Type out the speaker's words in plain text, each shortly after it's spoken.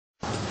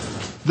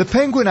The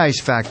Penguin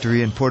Ice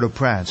Factory in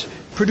Port-au-Prince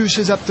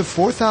produces up to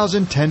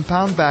 4,000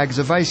 10-pound bags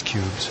of ice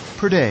cubes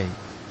per day.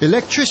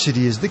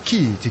 Electricity is the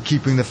key to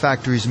keeping the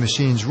factory's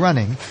machines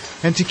running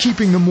and to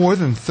keeping the more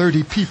than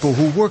 30 people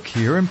who work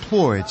here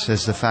employed,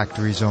 says the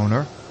factory's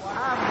owner.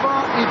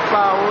 Avant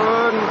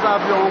e-Power, nous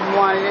avions en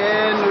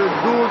moyenne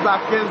 12 à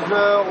 15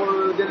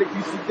 heures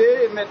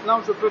d'électricité et maintenant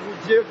je peux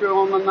vous dire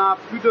qu'on en a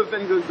plus de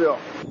 22 heures.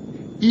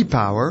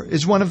 E-Power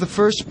is one of the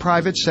first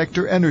private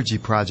sector energy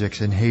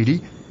projects in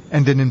Haiti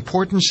and an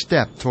important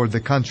step toward the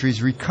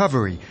country's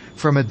recovery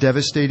from a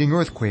devastating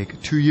earthquake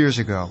 2 years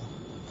ago.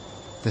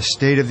 The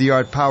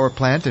state-of-the-art power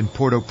plant in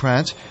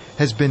Port-au-Prince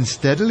has been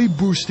steadily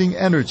boosting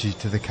energy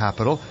to the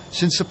capital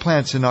since the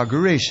plant's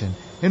inauguration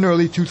in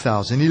early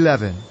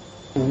 2011.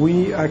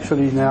 We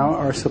actually now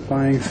are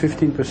supplying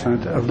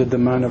 15% of the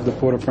demand of the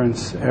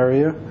Port-au-Prince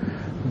area,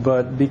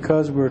 but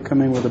because we're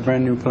coming with a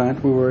brand new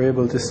plant, we were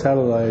able to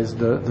stabilize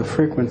the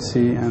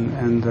frequency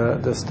and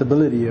the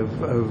stability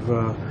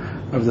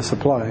of the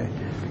supply.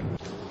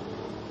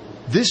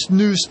 This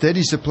new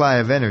steady supply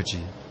of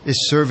energy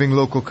is serving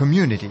local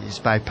communities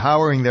by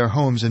powering their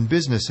homes and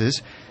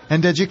businesses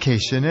and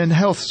education and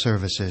health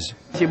services.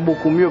 C'est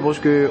beaucoup mieux parce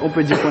qu'on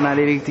peut dire qu'on a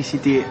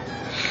l'électricité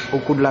au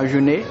cours de la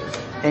journée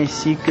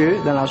ainsi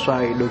que dans la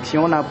soirée. Donc si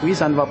on a pris,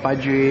 ça ne va pas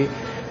durer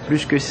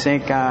plus que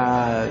 5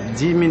 à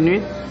 10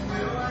 minutes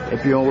et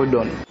puis on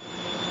redonne.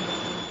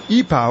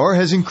 E-Power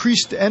has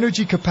increased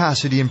energy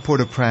capacity in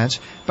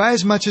Port-au-Prince by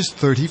as much as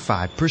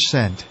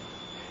 35%.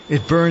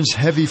 It burns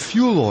heavy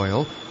fuel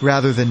oil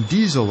rather than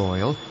diesel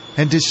oil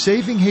and is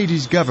saving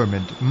Haiti's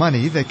government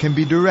money that can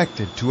be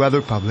directed to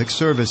other public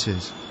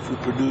services. If we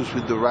produce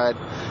with the right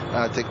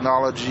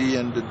technology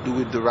and do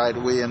it the right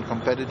way and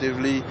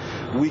competitively,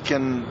 we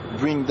can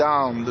bring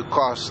down the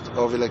cost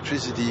of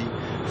electricity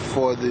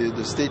for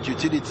the state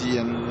utility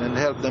and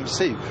help them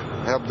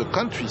help the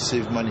country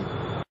save money.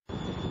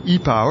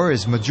 E-Power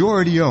is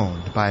majority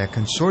owned by a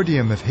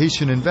consortium of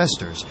Haitian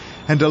investors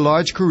and a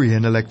large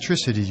Korean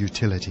electricity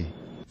utility.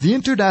 The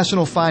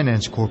International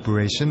Finance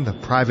Corporation, the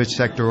private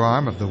sector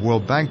arm of the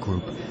World Bank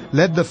Group,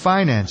 led the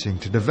financing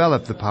to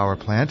develop the power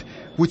plant,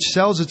 which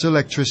sells its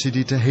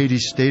electricity to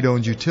Haiti's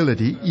state-owned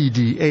utility,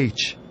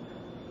 EDH.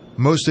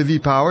 Most of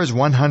E-Power's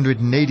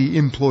 180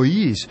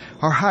 employees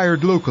are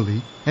hired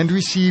locally and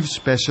receive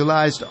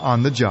specialized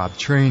on-the-job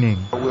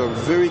training. We're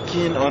very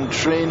keen on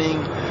training,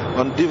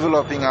 on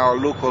developing our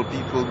local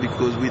people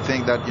because we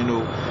think that,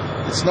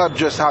 it's not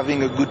just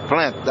having a good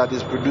plant that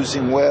is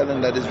producing well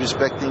and that is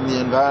respecting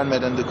the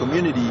environment and the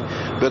community,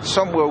 but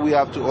somewhere we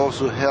have to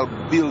also help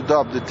build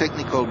up the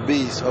technical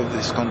base of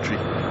this country.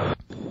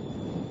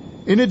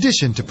 In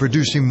addition to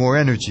producing more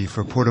energy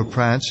for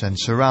Port-au-Prince and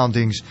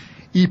surroundings,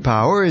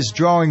 E-Power is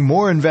drawing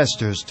more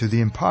investors to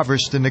the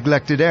impoverished and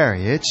neglected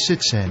area it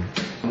sits in.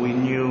 We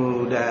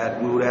knew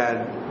that we would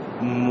add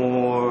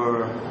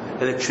more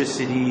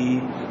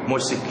electricity, more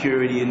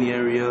security in the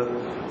area,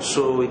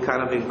 so it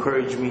kind of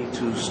encouraged me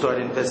to start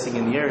investing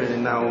in the area,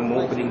 and now I'm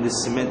opening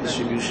this cement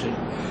distribution.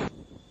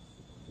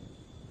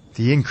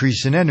 The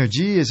increase in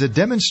energy is a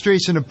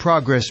demonstration of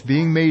progress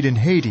being made in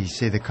Haiti,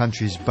 say the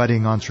country's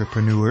budding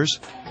entrepreneurs.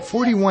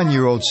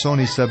 41-year-old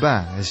Sonny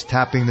Sabin is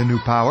tapping the new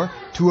power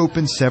to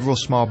open several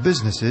small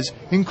businesses,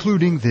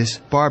 including this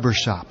barber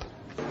shop.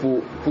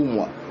 Pour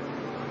moi,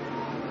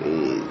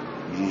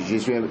 je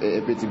suis un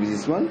petit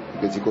businessman,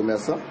 petit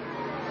commerçant.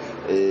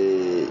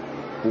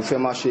 Pour faire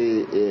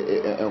marcher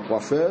un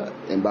coiffeur,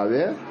 un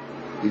barbeur,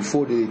 il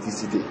faut de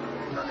l'électricité.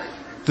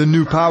 The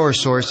new power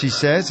source, he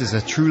says, is a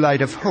true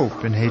light of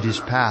hope in Haiti's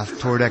path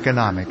toward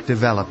economic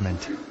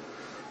development.